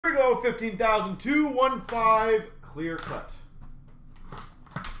we go, 15,215 clear cut.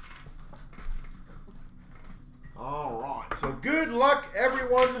 All right, so good luck,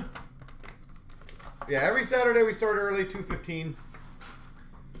 everyone. Yeah, every Saturday we start early, 2:15.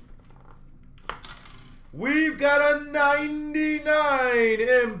 We've got a 99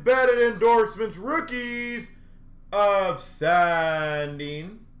 embedded endorsements rookies of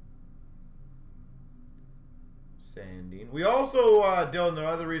Sandine. We also, Dylan, the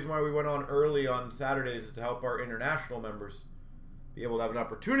other reason why we went on early on Saturdays is to help our international members be able to have an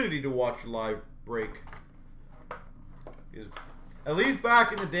opportunity to watch a live break. Because at least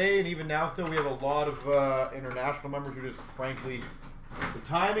back in the day, and even now still, we have a lot of international members who just, frankly, the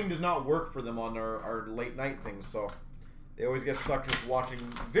timing does not work for them on our late night things. So they always get stuck just watching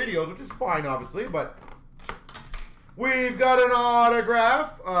videos, which is fine, obviously. But we've got an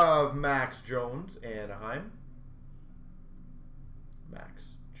autograph of Max Jones, Anaheim.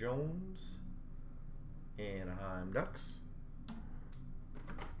 Max Jones, Anaheim Ducks.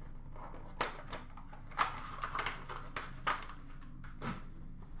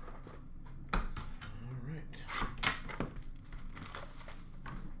 All right.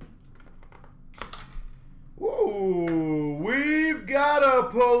 Whoa, we've got a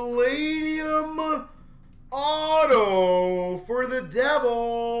Palladium auto for the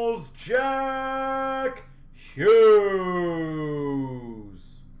Devils, Jack Hughes.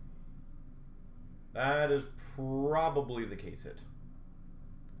 That is probably the case hit.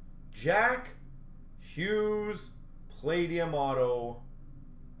 Jack Hughes, Palladium auto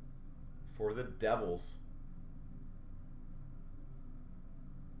for the Devils.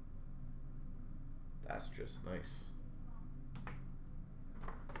 That's just nice.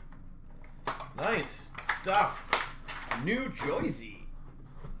 Nice stuff. New Jersey.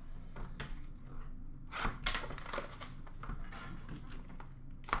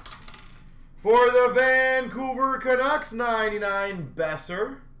 For the Vancouver Canucks, 99,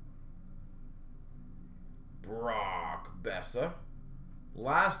 Besser. Brock Besser.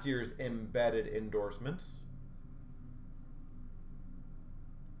 Last year's embedded endorsements.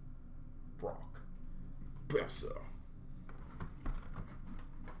 Brock Besser.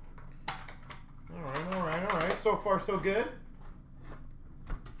 All right. So far, so good.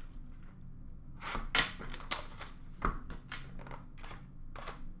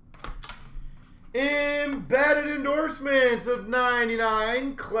 Embedded endorsements of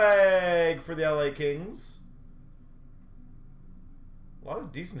 99, Clegg for the LA Kings. A lot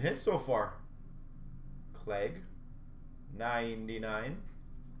of decent hits so far. Clegg, 99.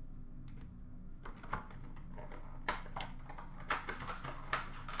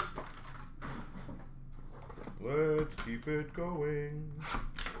 Let's keep it going.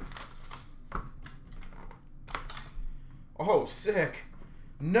 Oh, sick.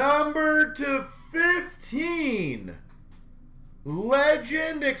 Number to 15.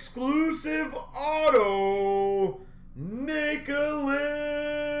 Legend exclusive auto. Nicholas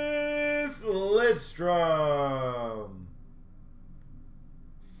Lidstrom.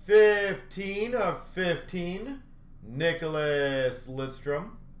 15 of 15. Nicholas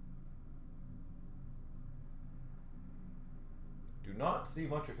Lidstrom. Do not see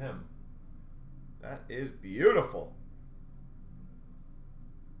much of him. That is beautiful.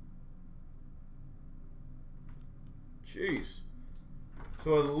 Jeez.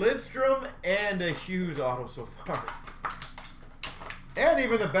 So a Lidstrom and a Hughes auto so far. And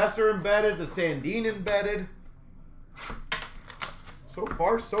even the Besser embedded, the Sandine embedded. So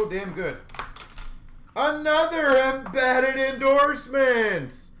far, so damn good. Another embedded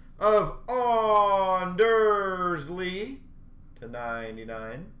endorsement of Anders Lee to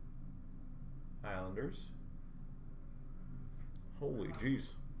 99. Islanders. Holy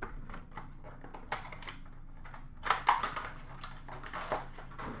jeez.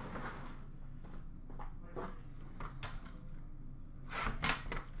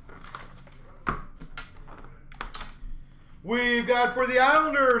 We've got for the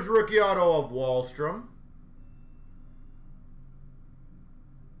Islanders, rookie auto of Wahlstrom.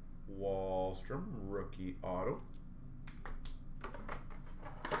 Wahlstrom, rookie auto.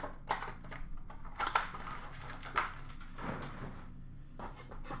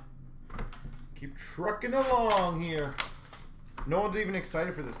 Keep trucking along here. No one's even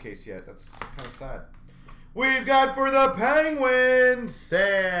excited for this case yet. That's kind of sad. We've got for the Penguins,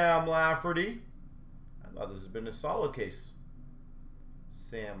 Sam Lafferty. I thought this has been a solid case.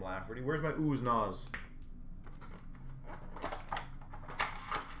 Sam Lafferty. Where's my oohs nahs?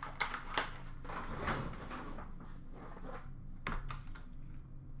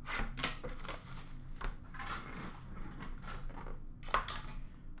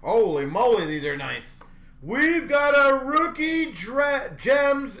 Holy moly, these are nice. We've got a rookie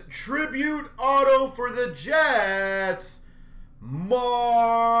Gems tribute auto for the Jets.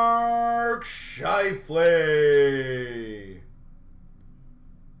 Mark Scheifele.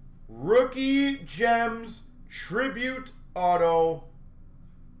 Rookie Gems tribute auto.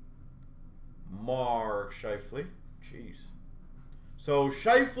 Mark Scheifele. Jeez. So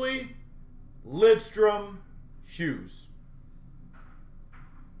Scheifele, Lidstrom, Hughes.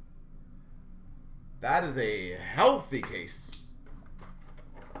 That is a healthy case.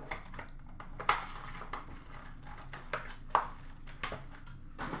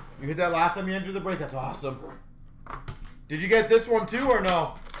 You hit that last time you entered the break? That's awesome. Did you get this one too or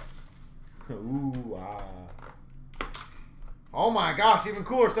no? Ooh, Oh my gosh, even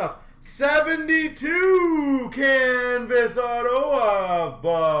cooler stuff. 72 canvas auto of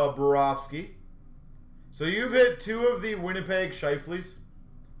Bobrovsky. So you've hit 2 of the Winnipeg Scheifeles.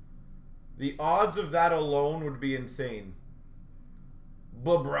 The odds of that alone would be insane.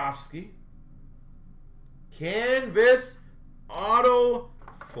 Bobrovsky. Canvas auto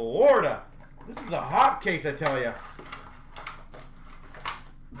Florida. This is a hot case, I tell you.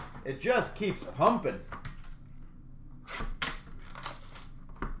 It just keeps pumping.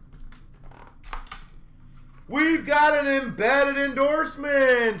 We've got an embedded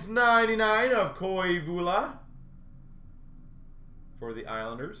endorsement, 99 of Koivula for the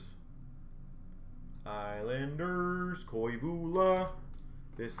Islanders. Islanders, Koivula.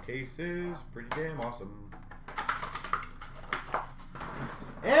 This case is pretty damn awesome.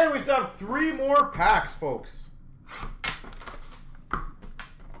 And we still have 3 more packs, folks.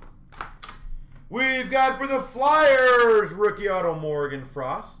 We've got for the Flyers, rookie auto Morgan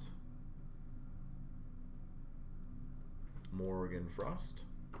Frost. Morgan Frost.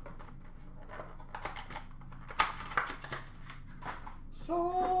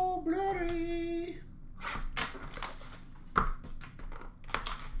 So blurry.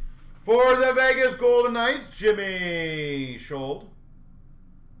 For the Vegas Golden Knights, Jimmy Schold.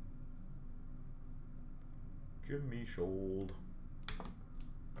 Jimmy Schold.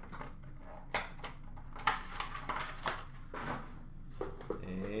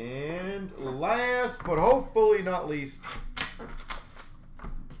 And last, but hopefully not least,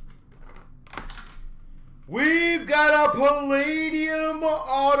 we've got a Palladium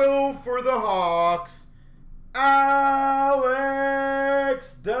auto for the Hawks, Alex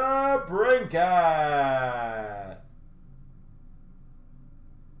DeBrincat.